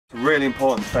It's a really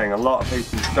important thing. A lot of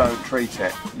people don't treat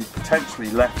it. You've potentially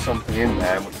left something in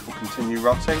there which will continue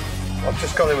rotting. I've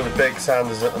just got in with the big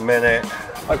sanders at the minute.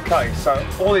 Okay, so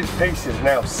all these pieces are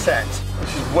now set, which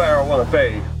is where I want to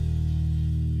be.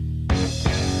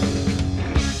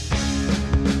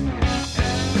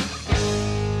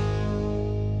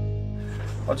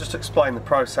 I'll just explain the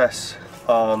process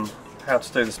on how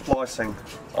to do the splicing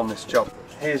on this job.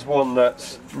 Here's one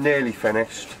that's nearly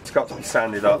finished. It's got to be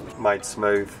sanded up, made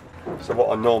smooth. So what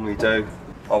I normally do,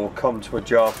 I will come to a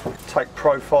job, take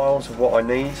profiles of what I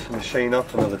need, machine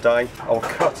up another day. I'll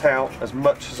cut out as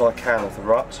much as I can of the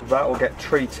rut. That will get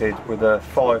treated with a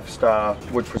 5-star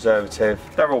wood preservative.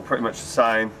 They're all pretty much the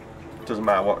same. It doesn't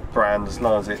matter what brand as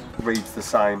long as it reads the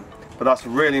same. But that's a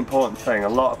really important thing. A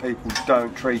lot of people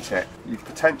don't treat it. You've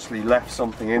potentially left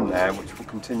something in there which will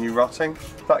continue rotting.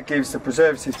 That gives the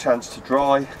preservative chance to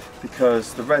dry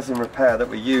because the resin repair that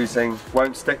we're using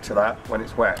won't stick to that when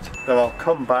it's wet. Then I'll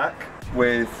come back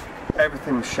with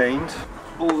everything machined.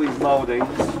 All these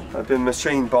mouldings have been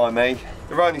machined by me.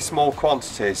 They're only small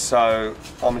quantities, so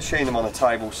I'll machine them on a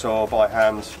table saw by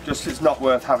hand. Just it's not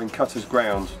worth having cutters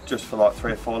ground just for like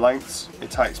 3 or 4 lengths. It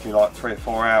takes me like 3 or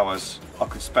 4 hours. I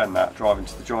could spend that driving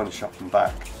to the joiner shop and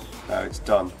back. Now it's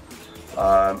done.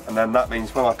 And then that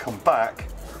means when I come back,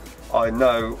 I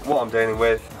know what I'm dealing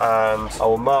with and I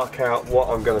will mark out what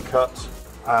I'm going to cut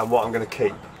and what I'm going to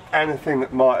keep. Anything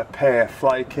that might appear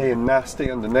flaky and nasty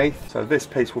underneath, so this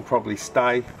piece will probably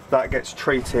stay. That gets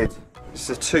treated. It's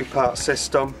a 2-part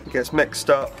system. It gets mixed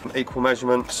up, equal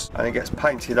measurements, and it gets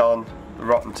painted on the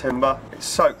rotten timber. It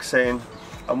soaks in,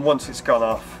 and once it's gone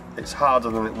off, it's harder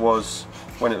than it was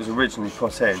when it was originally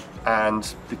put in.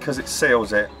 And because it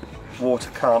seals it, water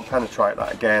can't penetrate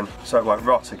that again, so it won't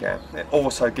rot again. It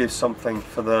also gives something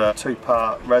for the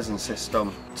 2-part resin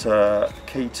system to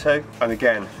key to, and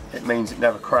again it means it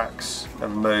never cracks,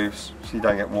 never moves, so you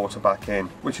don't get water back in,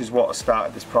 which is what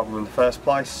started this problem in the first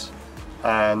place.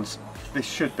 And this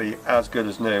should be as good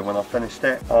as new when I've finished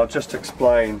it. I'll just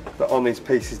explain that on these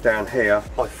pieces down here,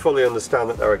 I fully understand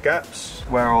that there are gaps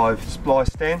where I've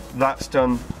spliced in. That's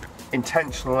done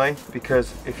intentionally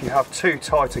because if you have too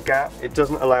tight a gap, it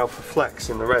doesn't allow for flex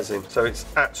in the resin, so it's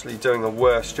actually doing a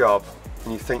worse job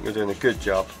and you think you're doing a good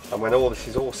job, and when all this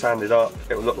is all sanded up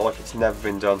it will look like it's never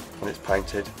been done when it's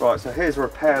painted. Right, so here's a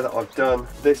repair that I've done.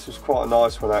 This was quite a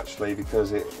nice one actually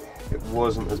because it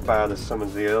wasn't as bad as some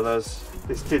of the others.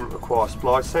 This didn't require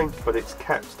splicing, but it's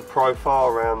kept the profile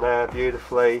around there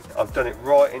beautifully. I've done it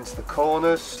right into the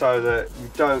corners so that you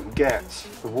don't get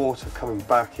the water coming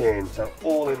back in. So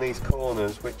all in these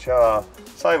corners, which are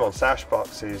same on sash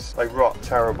boxes, they rot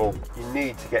terrible. You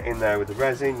need to get in there with the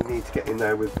resin, you need to get in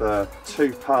there with the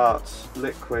 2 parts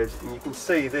liquid. And you can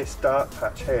see this dark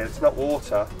patch here, it's not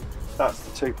water, that's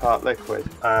the 2-part liquid,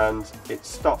 and it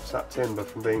stops that timber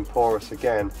from being porous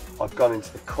again. I've gone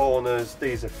into the corners.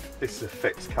 This is a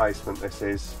fixed casement, this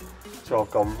is. So I've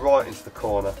gone right into the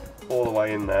corner, all the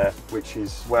way in there, which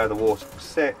is where the water will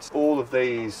sit. All of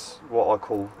these, what I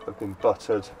call, have been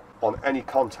buttered on any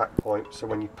contact point, so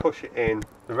when you push it in,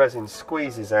 the resin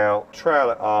squeezes out, trail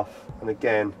it off, and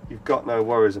again, you've got no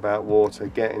worries about water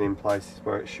getting in places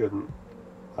where it shouldn't.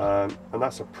 And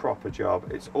that's a proper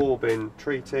job. It's all been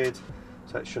treated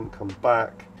so it shouldn't come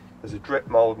back. There's a drip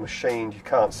mould machined, you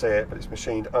can't see it, but it's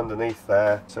machined underneath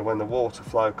there, so when the water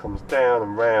flow comes down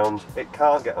and round, it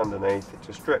can't get underneath, it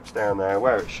just drips down there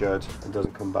where it should and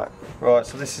doesn't come back. Right,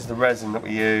 so this is the resin that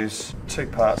we use,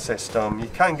 2-part system. You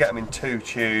can get them in 2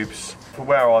 tubes. For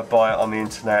where I buy it on the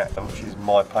internet, which is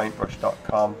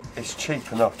mypaintbrush.com, it's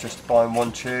cheap enough just to buy in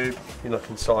 1 tube. You look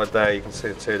inside there, you can see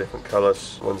the 2 different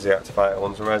colours. One's the activator,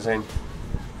 one's the resin,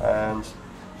 and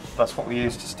that's what we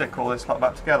use to stick all this lot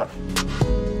back together.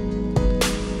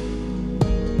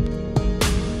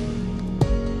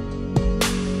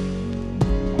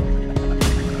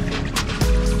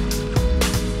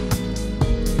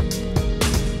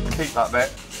 Keep that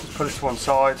bit, just put it to one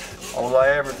side. I'll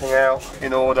lay everything out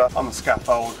in order on the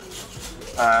scaffold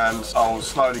and I'll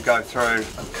slowly go through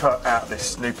and cut out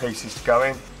this new pieces to go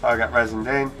in. I'll get resined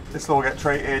in. This will all get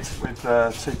treated with the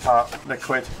 2-part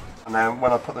liquid, and then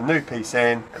when I put the new piece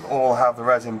in, it'll all have the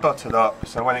resin buttered up,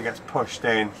 so when it gets pushed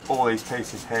in, all these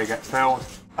pieces here get filled,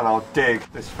 and I'll dig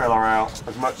this filler out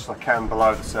as much as I can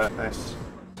below the surface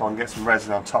so I can get some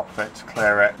resin on top of it to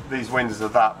clear it. These windows are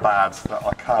that bad that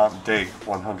I can't dig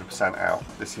 100% out.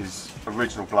 This is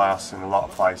original glass in a lot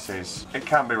of places. It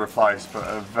can be replaced, but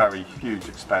at a very huge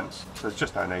expense, so there's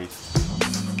just no need.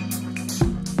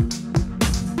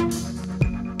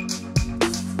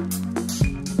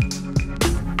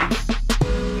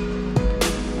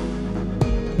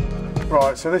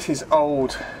 Right, so this is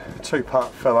old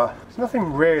 2-part filler. There's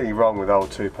nothing really wrong with old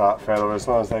 2-part filler as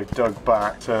long as they've dug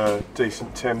back to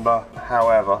decent timber.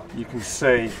 However, you can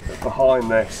see that behind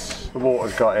this the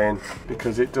water's got in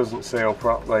because it doesn't seal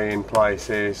properly in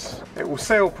places. It will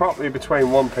seal properly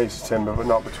between one piece of timber but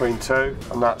not between two,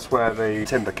 and that's where the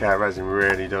timber care resin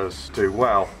really does do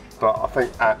well. But I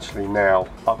think actually now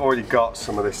I've already got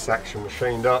some of this section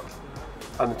machined up,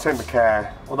 and the timber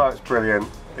care, although it's brilliant,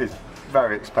 is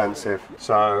very expensive,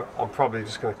 so I'm probably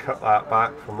just going to cut that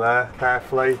back from there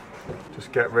carefully,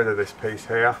 just get rid of this piece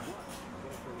here.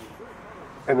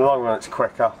 In the long run it's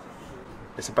quicker,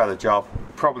 it's a better job.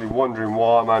 Probably wondering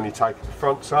why I'm only taking the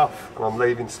fronts off and I'm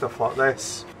leaving stuff like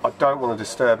this. I don't want to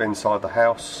disturb inside the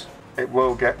house. It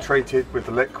will get treated with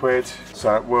the liquid,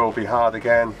 so it will be hard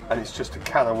again, and it's just a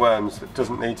can of worms that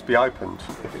doesn't need to be opened.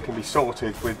 If it can be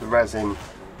sorted with the resin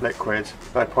liquid,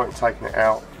 no point in taking it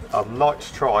out. I'd like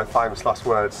to try, famous last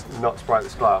words, not to break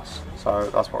this glass. So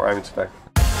that's what we're aiming to do.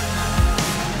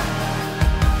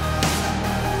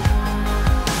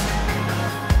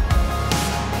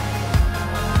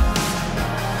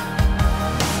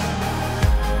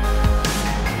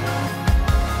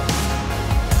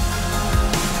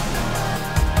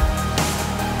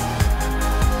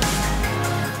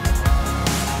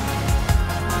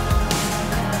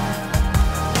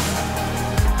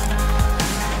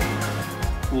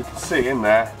 You can see in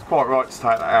there, it's quite right to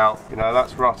take that out, you know,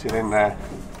 that's rotting in there.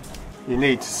 You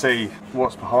need to see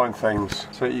what's behind things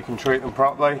so that you can treat them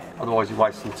properly, otherwise you're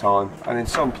wasting time. And in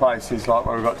some places, like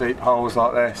where we've got deep holes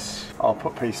like this, I'll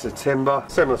put pieces of timber,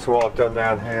 similar to what I've done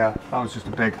down here. That was just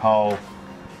a big hole,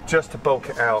 just to bulk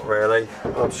it out really.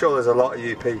 And I'm sure there's a lot of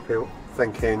you people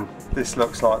thinking this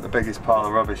looks like the biggest pile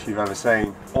of rubbish you've ever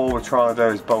seen. All we're trying to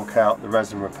do is bulk out the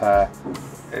resin repair.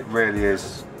 It really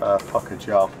is a pucker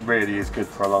job, it really is good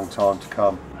for a long time to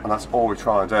come, and that's all we're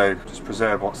trying to do, just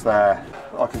preserve what's there.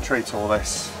 I can treat all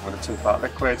this with a 2-part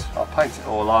liquid, I'll paint it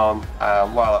all on,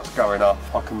 and while that's going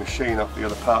off I can machine up the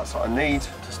other parts that I need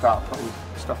to start putting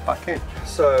stuff back in.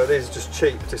 So these are just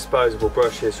cheap disposable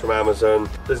brushes from Amazon.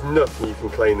 There's nothing you can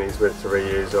clean these with to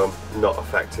reuse them, not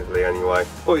effectively anyway.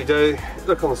 All you do,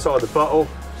 look on the side of the bottle,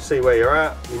 see where you're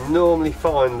at. You normally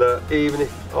find that even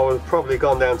if I would have probably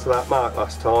gone down to that mark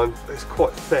last time, it's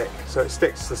quite thick, so it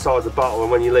sticks to the side of the bottle,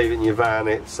 and when you leave it in your van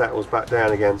it settles back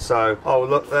down again. So I'll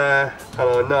look there and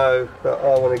I know that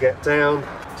I want to get down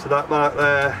to that mark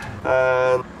there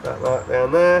and that mark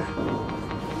down there.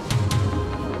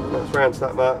 That's round to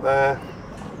that mark there.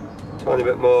 Tiny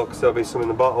bit more because there'll be some in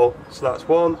the bottle. So that's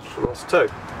one and that's two.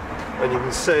 And you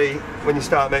can see when you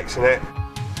start mixing it,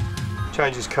 it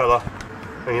changes colour.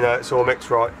 And you know it's all mixed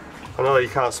right. I know you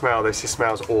can't smell this, it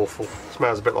smells awful. It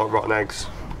smells a bit like rotten eggs,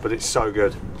 but it's so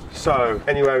good. So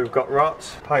anyway, we've got rot,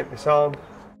 paint this on.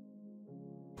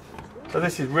 So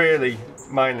this is really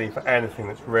mainly for anything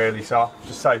that's really soft,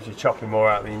 just saves you chopping more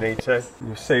out than you need to.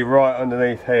 You'll see right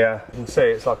underneath here, you can see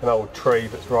it's like an old tree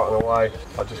that's rotting away.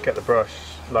 I just get the brush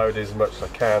loaded as much as I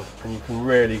can, and you can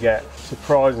really get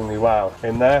surprisingly well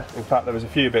in there. In fact, there was a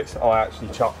few bits that I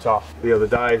actually chopped off the other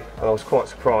day and I was quite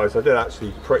surprised. I did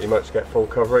actually pretty much get full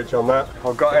coverage on that. If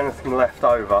I've got anything left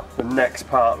over, the next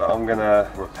part that I'm going to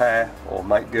repair or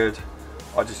make good,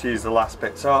 I just use the last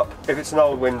bits up. If it's an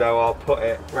old window, I'll put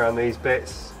it around these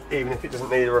bits. Even if it doesn't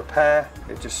need a repair,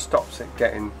 it just stops it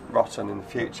getting rotten in the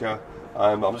future.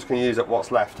 I'm just going to use up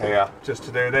what's left here just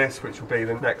to do this, which will be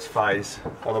the next phase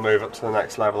when I move up to the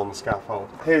next level on the scaffold.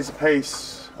 Here's a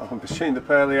piece I machined up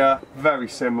earlier, very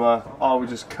similar. I will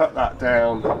just cut that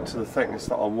down to the thickness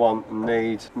that I want and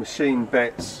need. Machine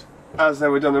bits as they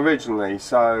were done originally,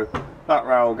 so that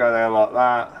rail will go down like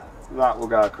that, that will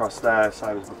go across there,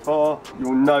 same as before.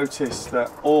 You'll notice that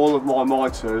all of my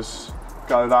miters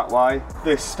go that way.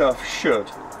 This stuff should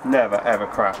never ever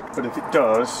crack, but if it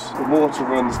does, the water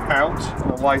runs out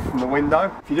and away from the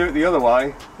window. If you do it the other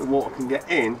way, the water can get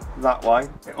in that way.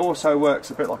 It also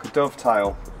works a bit like a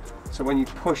dovetail, so when you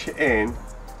push it in,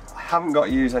 I haven't got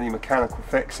to use any mechanical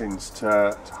fixings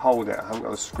to hold it. I haven't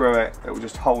got to screw it, it will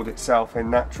just hold itself in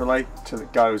naturally till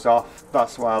it goes off.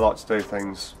 That's the way I like to do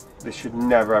things. This should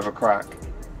never ever crack,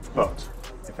 but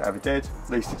if it ever did, at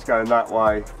least it's going that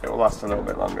way, it will last a little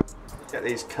bit longer. Get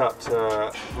these cut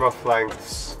to rough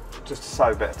lengths just to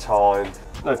save a bit of time.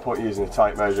 No point using a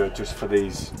tape measure just for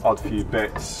these odd few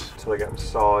bits until I get them to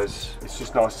size. It's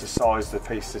just nice to size the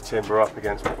piece of timber up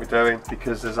against what we're doing,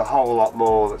 because there's a whole lot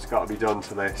more that's got to be done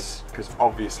to this, because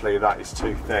obviously that is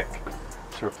too thick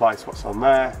to replace what's on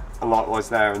there, and likewise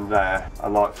there and there.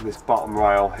 And like for this bottom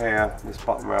rail here, this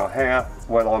bottom rail here,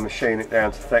 when I machine it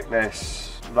down to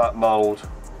thickness, that mould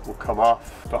will come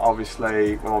off, but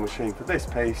obviously when I machine for this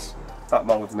piece, that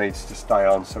mould needs to stay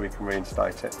on so we can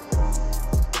reinstate it.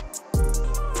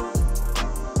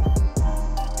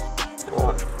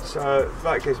 Right, so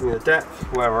that gives me the depth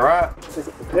where we're at. Pick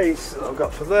up the piece that I've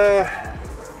got for there.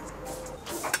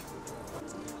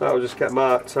 That will just get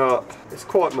marked up. It's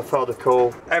quite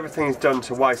methodical. Everything's done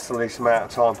to waste the least amount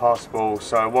of time possible.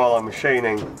 So while I'm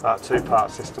machining, that two-part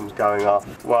system's going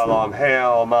off. While I'm here,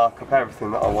 I'll mark up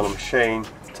everything that I want to machine,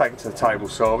 take it to the table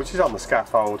saw, which is on the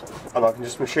scaffold, and I can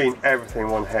just machine everything in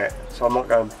one hit. So I'm not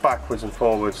going backwards and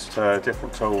forwards to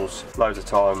different tools loads of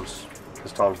times,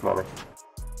 because time's money.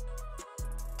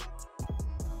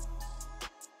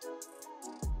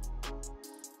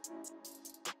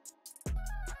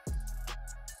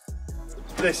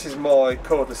 This is my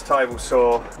cordless table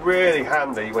saw. Really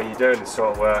handy when you're doing this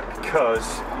sort of work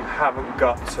because you haven't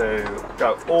got to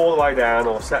go all the way down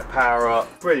or set power up.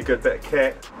 Really good bit of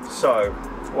kit. So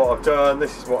what I've done,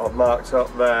 this is what I've marked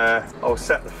up there. I'll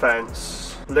set the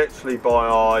fence literally by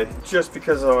eye. Just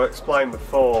because, as I explained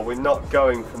before, we're not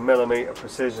going for millimetre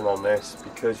precision on this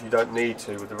because you don't need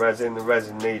to with the resin. The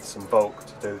resin needs some bulk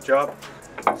to do the job.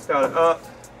 Start it up,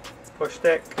 push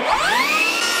stick.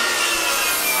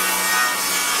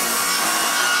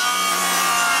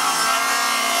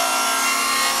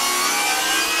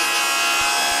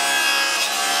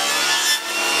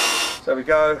 There we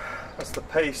go, that's the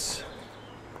piece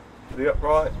for the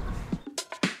upright.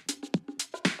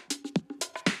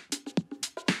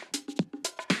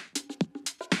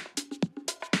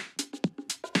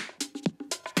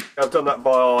 I've done that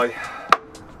by eye,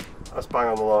 that's bang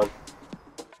on the line.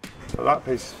 So that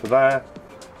piece is for there,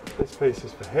 this piece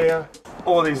is for here.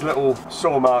 All these little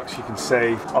saw marks you can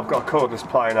see, I've got a cordless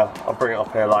planer, I'll bring it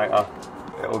up here later.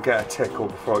 It will get a tickle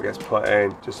before it gets put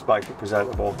in, just to make it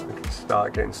presentable. We can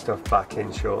start getting stuff back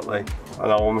in shortly.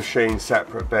 And I will machine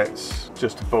separate bits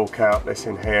just to bulk out this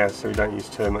in here so we don't use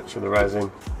too much of the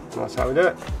resin. And that's how we do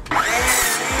it.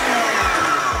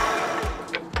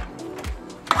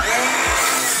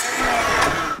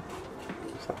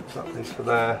 So that piece for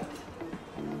there,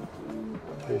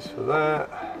 piece for there.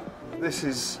 This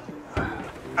is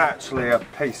actually a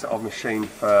piece that I've machined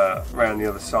for around the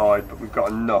other side, but we've got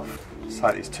enough.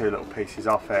 Take these two little pieces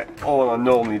off it. All I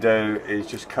normally do is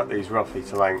just cut these roughly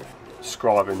to length,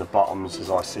 scribing the bottoms as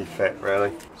I see fit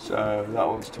really. So that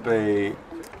wants to be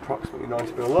approximately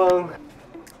 90mm long.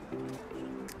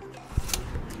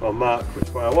 I'll mark which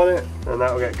way I want it and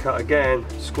that will get cut again,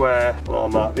 square, and I'll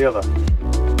mark the other.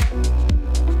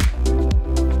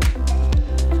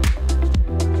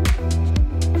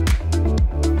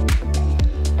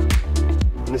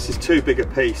 And this is too big a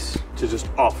piece to just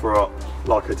offer up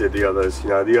like I did the others. You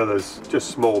know, the others just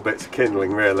small bits of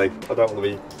kindling really. I don't want to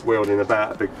be wielding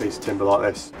about a big piece of timber like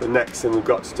this. The next thing we've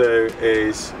got to do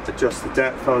is adjust the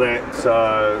depth on it.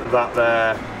 So that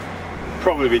there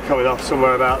probably be coming off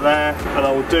somewhere about there, and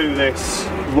I will do this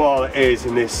while it is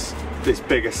in this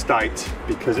bigger state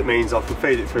because it means I can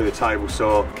feed it through the table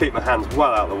saw, keep my hands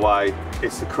well out of the way.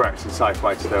 It's the correct and safe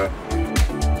way to do it.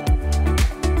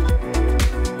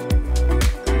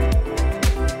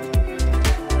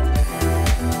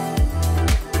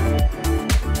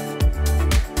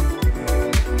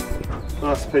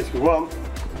 That's the piece we want.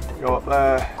 Go up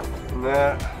there and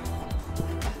there,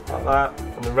 like that,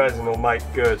 and the resin will make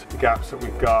good the gaps that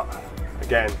we've got.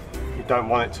 Again, you don't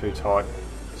want it too tight.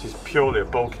 This is purely a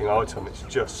bulking item. It's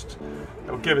just,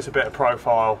 it will give us a bit of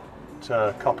profile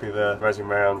to copy the resin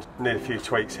round. Need a few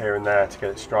tweaks here and there to get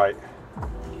it straight,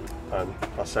 and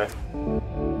that's it.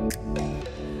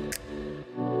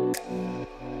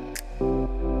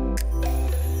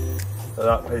 So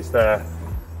that piece there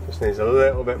just needs a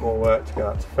little bit more work to get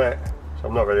that to fit, so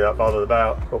I'm not really that bothered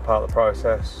about. It's all part of the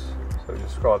process, so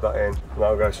just scribe that in and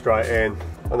that'll go straight in.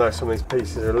 I know some of these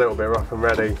pieces are a little bit rough and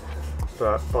ready,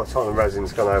 but by the time the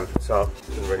resin's gone over the top, it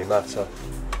doesn't really matter.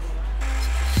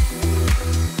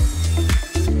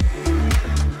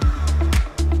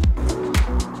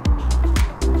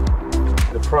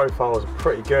 Profiles are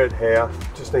pretty good here,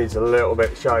 just needs a little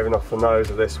bit shaving off the nose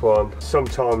of this one.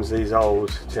 Sometimes these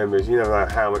old timbers, you never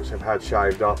know how much they've had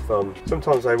shaved off them.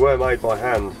 Sometimes they were made by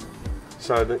hand,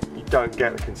 so that you don't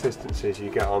get the consistencies you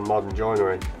get on modern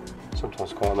joinery.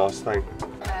 Sometimes quite a nice thing.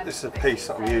 This is a piece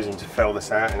that I'm using to fill this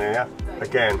out in here.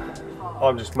 Again,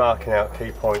 I'm just marking out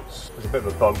key points. There's a bit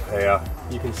of a bump here.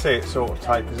 You can see it sort of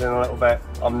tapers in a little bit.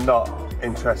 I'm not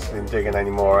interested in digging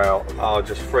any more out. I'll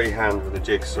just freehand with a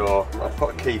jigsaw. I'll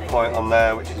put a key point on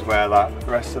there, which is where the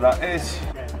rest of that is.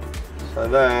 So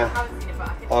there,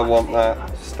 I want that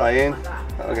to stay in.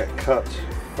 That'll get cut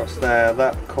across there.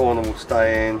 That corner will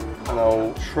stay in, and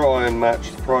I'll try and match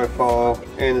the profile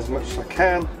in as much as I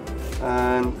can.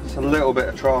 And it's a little bit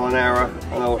of trial and error,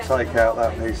 and I'll take out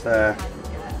that piece there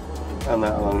and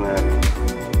that along there.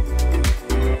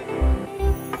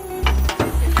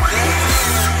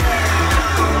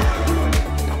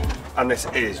 And this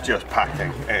is just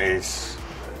packing. It is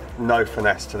no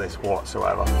finesse to this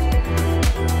whatsoever.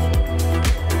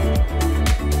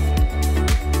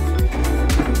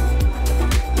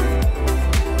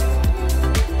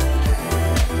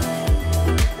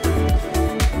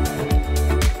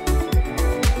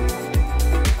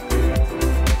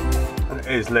 And it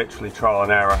is literally trial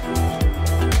and error.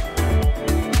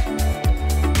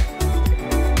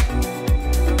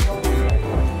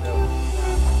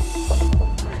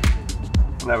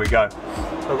 There we go.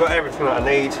 So I've got everything that I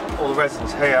need, all the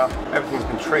resin's here, everything's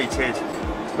been treated.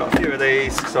 I've got a few of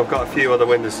these, because I've got a few other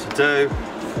windows to do.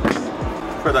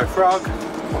 Freddo Frog,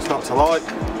 what's not to like?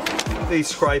 These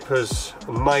scrapers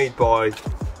are made by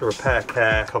the repair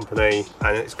care company,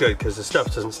 and it's good because the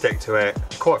stuff doesn't stick to it.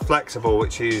 Quite flexible,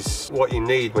 which is what you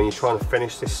need when you're trying to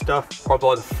finish this stuff. I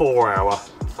buy the 4 hour.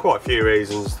 Quite a few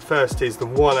reasons. The first is the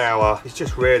 1 hour is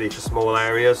just really for small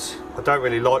areas. I don't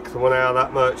really like the 1 hour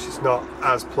that much. It's not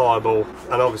as pliable,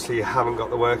 and obviously you haven't got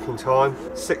the working time.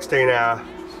 16 hour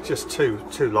is just too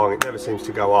long. It never seems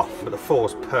to go off. But the 4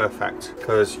 is perfect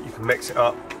because you can mix it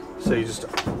up. So you just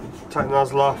take the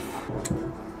nozzle off,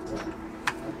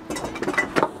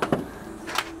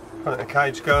 put it in a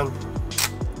cage gun.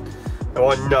 Now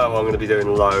I know I'm going to be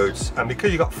doing loads, and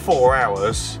because you've got 4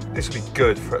 hours, this will be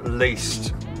good for at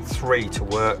least 3 to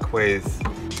work with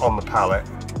on the pallet.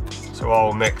 So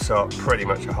I'll mix up pretty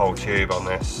much a whole tube on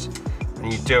this,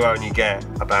 and you do only get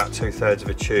about 2/3 of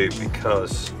a tube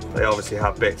because they obviously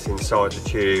have bits inside the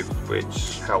tube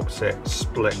which helps it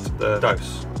split the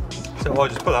dose. So I'll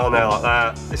just put that on there like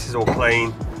that. This is all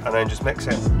clean, and then just mix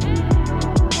it.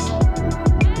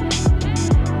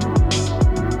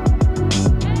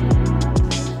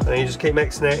 And you just keep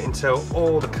mixing it until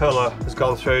all the colour has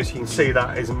gone through, so you can see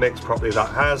that isn't mixed properly. That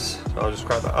has. So I'll just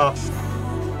grab that off,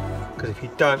 because if you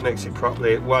don't mix it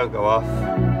properly it won't go off.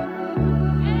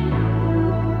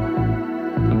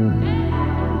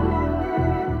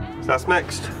 So that's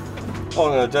mixed.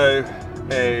 All I'm going to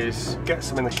do is get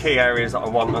some in the key areas that I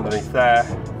want underneath there,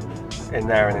 in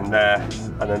there and in there,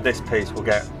 and then this piece will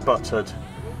get buttered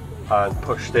and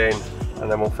pushed in, and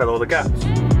then we'll fill all the gaps.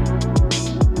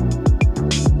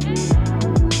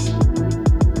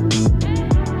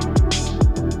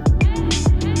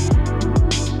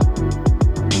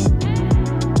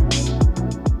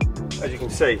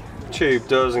 See, the tube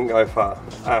doesn't go far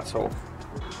at all.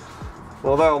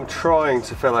 Although I'm trying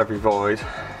to fill every void,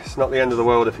 it's not the end of the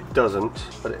world if it doesn't,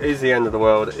 but it is the end of the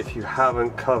world if you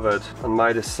haven't covered and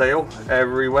made a seal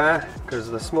everywhere, because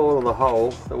the smaller the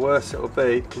hole, the worse it'll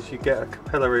be, because you get a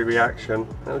capillary reaction.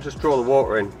 It'll just draw the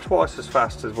water in twice as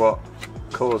fast as what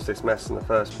caused this mess in the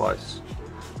first place,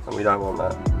 and we don't want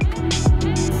that.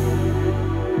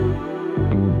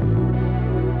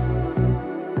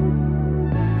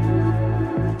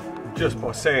 Just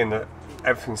by seeing that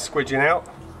everything's squidging out,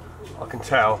 I can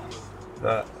tell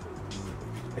that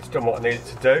it's done what I needed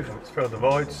to do. It's filled the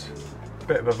voids.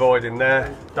 Bit of a void in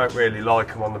there. Don't really like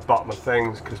them on the bottom of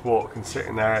things because water can sit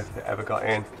in there if it ever got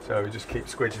in. So we just keep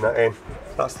squidging that in.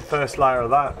 That's the first layer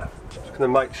of that. Just going to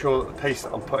make sure that the piece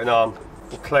that I'm putting on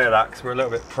will clear that, because we're a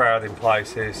little bit proud in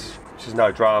places, which is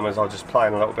no dramas. I'll just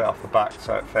plane a little bit off the back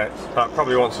so it fits. That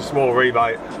probably wants a small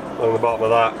rebate along the bottom of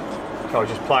that. So I'll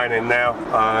just plane in now,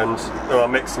 and then I'll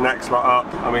mix the next lot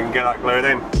up and we can get that glued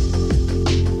in.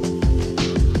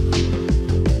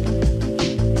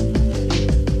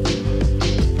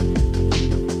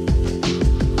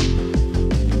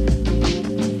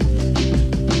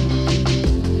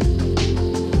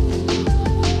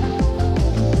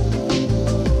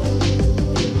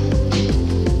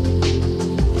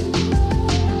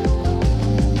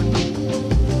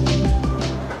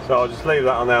 So I'll just leave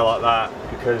that on there like that,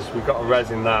 because we've got a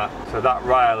resin that, so that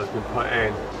rail has been put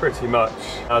in pretty much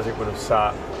as it would have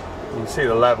sat. You can see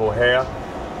the level here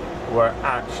where it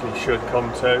actually should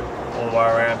come to, all the way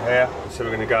around here. So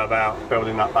we're going to go about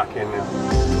building that back in now.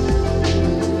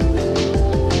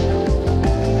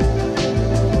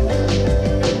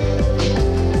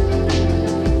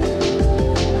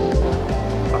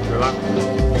 After that.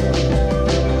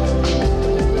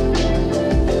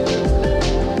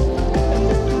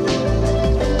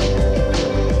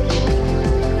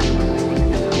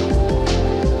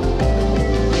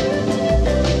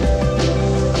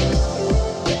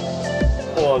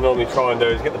 All I normally try and do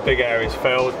is get the big areas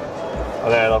filled,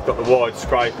 and then I've got the wide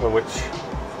scraper which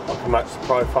I can match the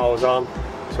profiles on.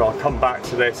 So I'll come back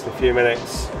to this in a few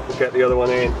minutes and get the other one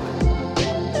in.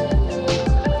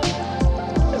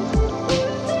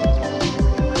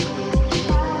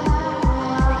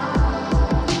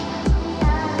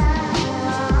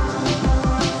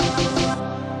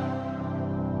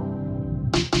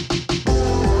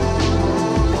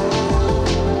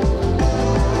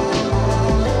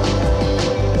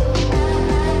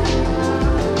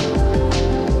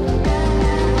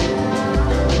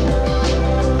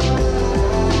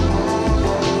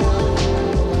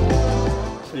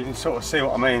 sort of see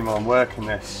what I mean when I'm working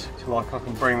this. So like I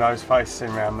can bring those faces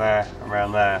in around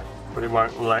there, but it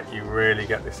won't let you really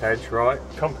get this edge right.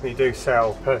 The company do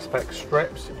sell perspex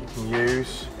strips that you can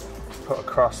use to put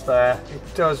across there.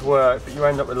 It does work, but you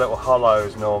end up with little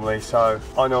hollows normally, so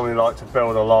I normally like to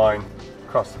build a line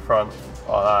across the front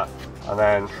like that, and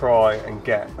then try and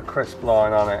get a crisp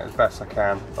line on it as best I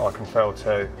can that I can fill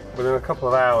to. Within a couple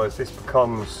of hours this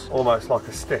becomes almost like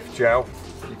a stiff gel.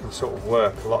 You can sort of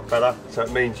work a lot better, so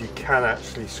it means you can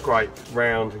actually scrape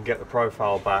round and get the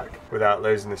profile back without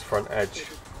losing this front edge.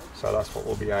 So that's what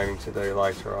we'll be aiming to do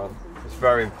later on. It's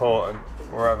very important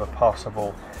wherever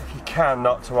possible, if you can,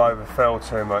 not to overfill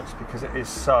too much, because it is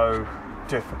so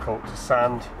difficult to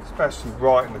sand, especially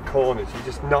right in the corners. You're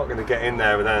just not going to get in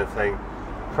there with anything.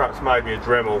 Perhaps maybe a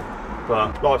Dremel,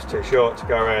 but life's too short to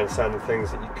go around sanding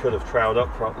things that you could have troweled up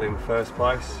properly in the first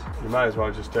place. You may as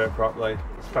well just do it properly.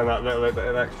 Spend that little bit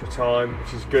of extra time,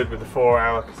 which is good with the 4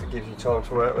 hour, because it gives you time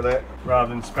to work with it, rather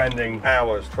than spending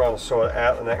hours trying to sort it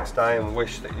out the next day and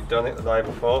wish that you'd done it the day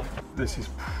before. This is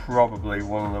probably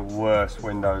one of the worst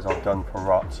windows I've done for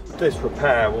rot. This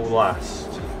repair will last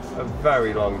a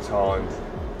very long time,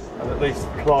 and at least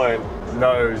the client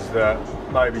knows that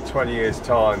maybe 20 years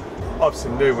time. I've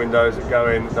seen new windows that go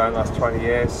in that don't last 20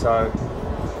 years, so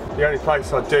the only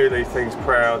place I do leave things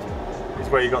proud is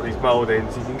where you've got these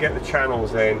mouldings. You can get the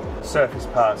channels in, surface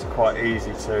parts are quite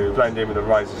easy to blend in with a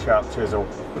razor sharp chisel,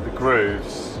 but the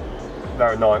grooves,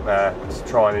 they're a nightmare to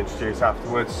try and introduce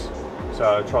afterwards,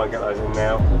 so try and get those in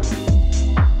now.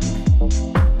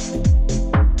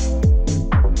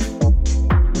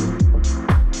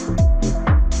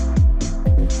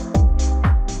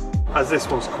 As this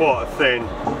one's quite a thin,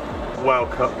 well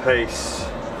cut piece,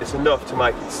 it's enough to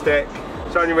make it stick.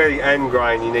 It's only really end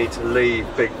grain you need to leave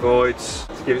big voids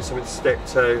to give it something to stick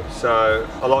to, so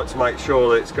I like to make sure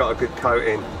that it's got a good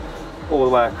coating all the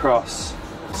way across.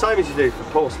 Same as you do for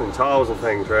porcelain tiles and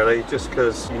things really, just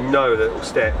because you know that it will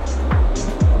stick.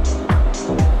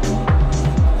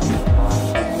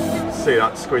 See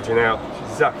that squidging out, which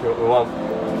is exactly what we want.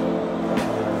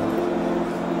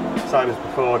 Same as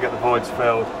before, get the voids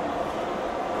filled.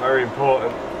 Very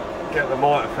important, get the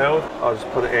mitre filled. I'll just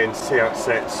put it in, see how it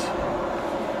sits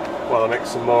while I mix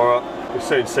some more up. You'll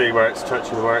soon see where it's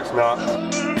touching and where it's not.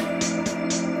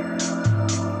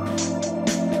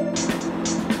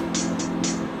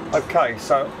 Okay,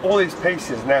 so all these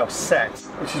pieces are now set,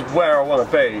 which is where I want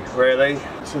to be really.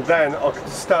 So then I can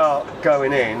start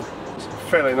going in,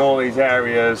 filling all these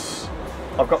areas.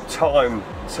 I've got time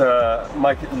to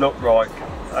make it look right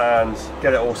and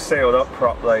get it all sealed up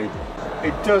properly.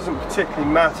 It doesn't particularly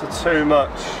matter too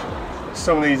much.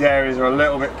 Some of these areas are a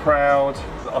little bit proud.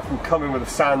 I can come in with a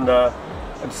sander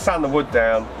and sand the wood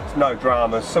down. It's no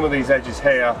drama. Some of these edges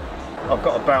here, I've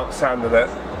got a belt sander that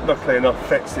luckily enough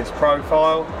fits this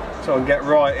profile, so I can get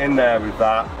right in there with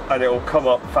that and it will come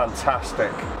up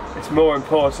fantastic. It's more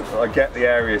important that I get the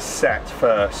areas set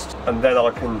first, and then I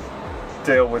can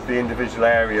deal with the individual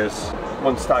areas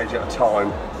one stage at a time.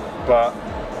 But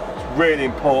it's really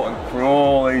important for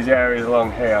all these areas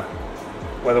along here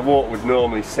where the water would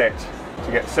normally sit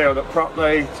to get sealed up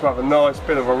properly, to have a nice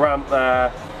bit of a ramp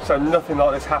there, so nothing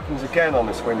like this happens again on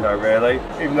this window really.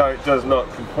 Even though it does look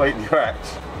completely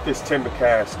wrecked, this timber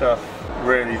care stuff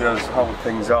really does hold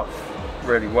things up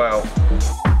really well.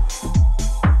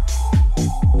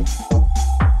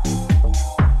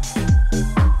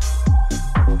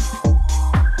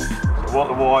 So what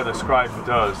the wider scraper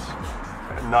does,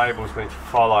 it enables me to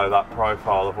follow that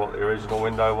profile of what the original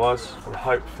window was, and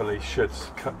hopefully should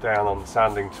cut down on the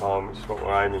sanding time, which is what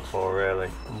we're aiming for really.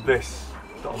 And this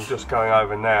that I'm just going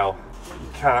over now, you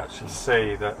can actually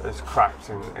see that there's cracks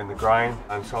in the grain,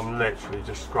 and so I'm literally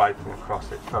just scraping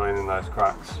across it, filling in those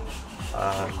cracks.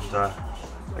 And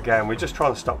again, we're just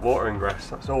trying to stop water ingress,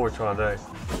 that's all we're trying to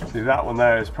do. See, that one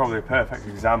there is probably a perfect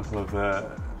example of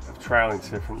trailing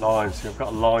to different lines. So you've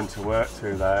got a line to work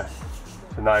to there.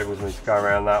 It enables me to go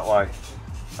around that way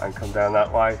and come down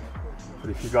that way. But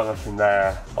if you've got nothing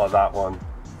there, like that one,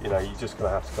 you know, you're just going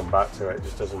to have to come back to it. It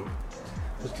just doesn't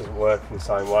work in the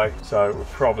same way. So we're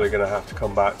probably going to have to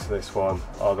come back to this one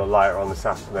either later on this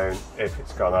afternoon if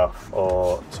it's gone off,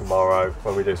 or tomorrow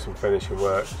when we do some finishing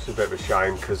work. It's a bit of a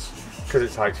shame because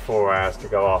it takes 4 hours to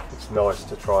go off. It's nice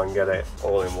to try and get it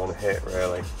all in one hit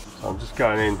really. So I'm just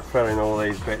going in, filling all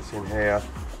these bits in here.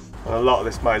 And a lot of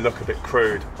this may look a bit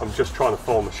crude. I'm just trying to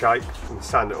form a shape and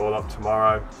sand it all up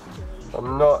tomorrow.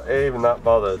 I'm not even that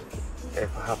bothered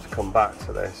if I have to come back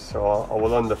to this, so I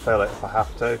will underfill it if I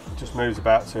have to. It just moves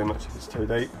about too much if it's too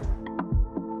deep.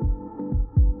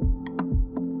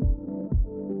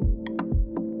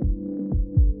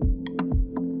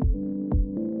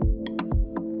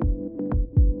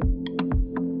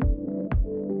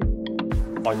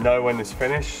 I know when it's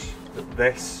finished that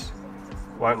this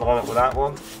won't line up with that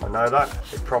one. I know that.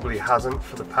 It probably hasn't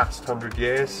for the past 100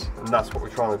 years, and that's what we're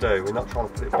trying to do. We're not trying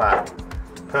to put it back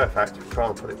perfect, we're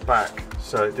trying to put it back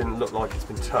so it didn't look like it's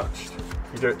been touched.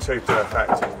 If you do it too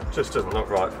perfect, it just doesn't look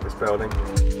right for this building.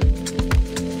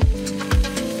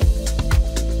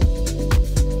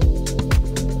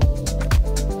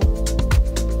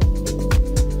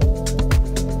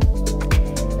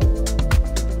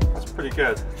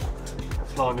 Good.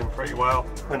 It's lined in pretty well.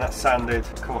 When that's sanded,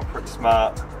 come up pretty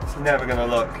smart. It's never going to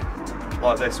look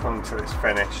like this one until it's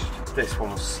finished. This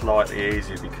one was slightly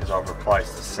easier because I've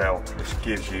replaced the sill, which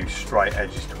gives you straight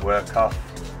edges to work off.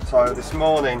 So this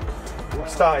morning I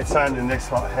started sanding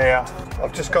this lot here.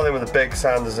 I've just got in with the big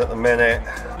sanders at the minute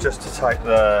just to take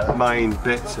the main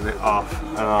bits of it off,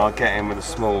 and I'll get in with a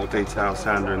small detail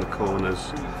sander in the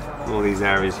corners, all these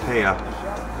areas here.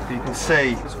 You can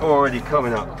see it's already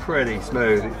coming up pretty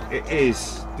smooth. It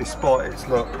is, despite its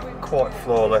look, quite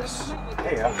flawless.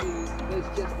 Here,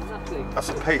 that's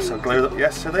a piece I glued up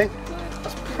yesterday.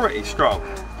 That's pretty strong.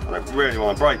 I don't really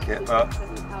want to break it, but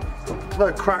there's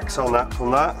no cracks on that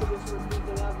from that.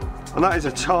 And that is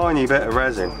a tiny bit of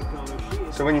resin.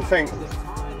 So when you think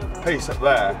a piece up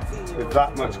there with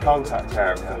that much contact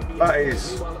area, that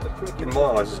is, in my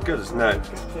eyes, as good as new.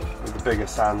 With the bigger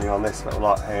sanding on this little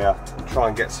lot here, try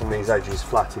and get some of these edges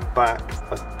flattened back.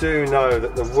 I do know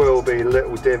that there will be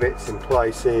little divots in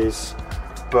places,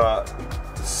 but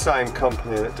the same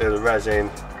company that do the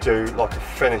resin do like a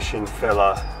finishing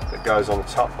filler that goes on the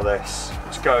top of this,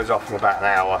 which goes off in about an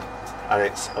hour, and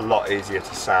it's a lot easier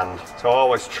to sand. So I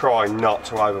always try not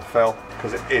to overfill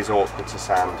because it is awkward to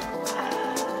sand.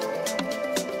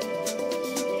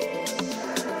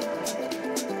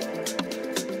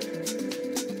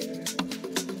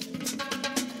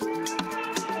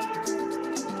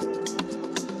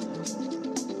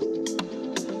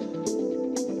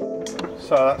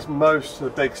 So that's most of the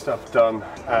big stuff done,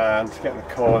 and to get in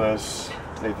the corners,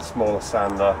 need a smaller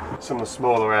sander. Some of the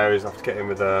smaller areas I have to get in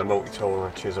with a multi-tool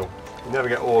and a chisel. You never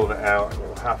get all of it out, and it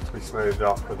will have to be smoothed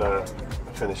off with a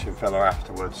finishing filler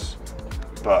afterwards,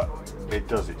 but it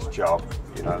does its job.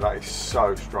 You know, that is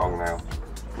so strong now.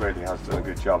 Really has done a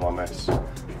good job on this.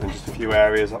 And just a few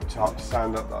areas up top to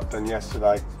sand up that I've done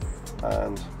yesterday,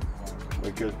 and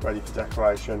we're good, ready for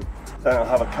decoration. Then I'll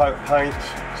have a coat of paint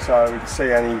so we can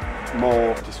see any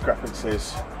more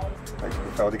discrepancies. They can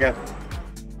be filled again.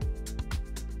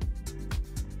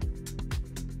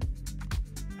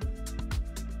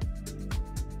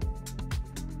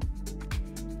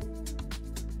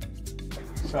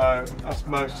 So that's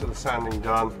most of the sanding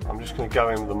done. I'm just going to go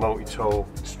in with the multi-tool,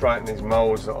 straighten these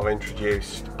moulds that I've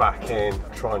introduced back in,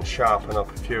 try and sharpen up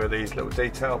a few of these little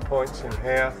detail points in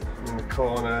here, in the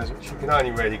corners, which you can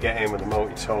only really get in with the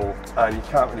multi-tool, and you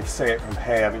can't really see it from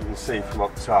here, but you can see from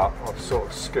up top. I've sort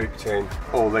of scooped in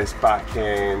all this back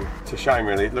in. It's a shame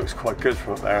really, it looks quite good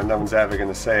from up there and no one's ever going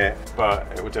to see it, but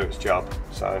it will do its job,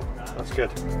 so that's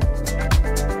good.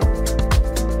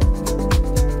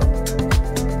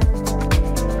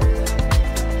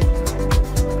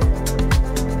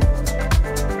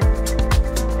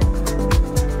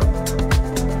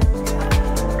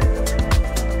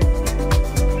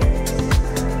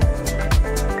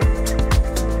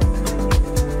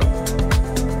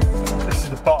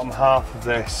 Half of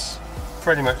this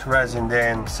pretty much resined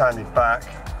in, sanded back.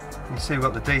 You can see we've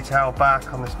got the detail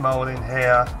back on this moulding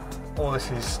here. All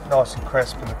this is nice and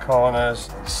crisp in the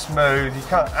corners, smooth. You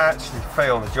can't actually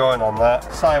feel the joint on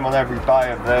that. Same on every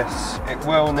bay of this. It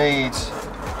will need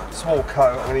a small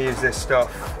coat. I'm going to use this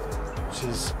stuff, which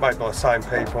is made by the same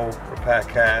people, Repair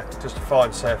Care, just a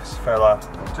fine surface filler,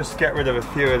 just to get rid of a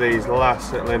few of these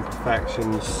last little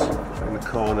imperfections in the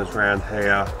corners around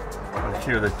here, and a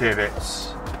few of the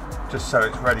divots, just so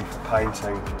it's ready for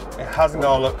painting. It hasn't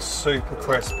got to look super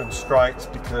crisp and straight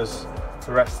because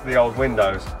the rest of the old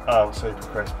windows aren't super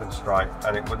crisp and straight,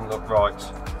 and it wouldn't look right.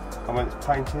 And when it's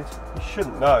painted, you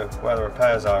shouldn't know where the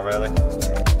repairs are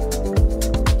really.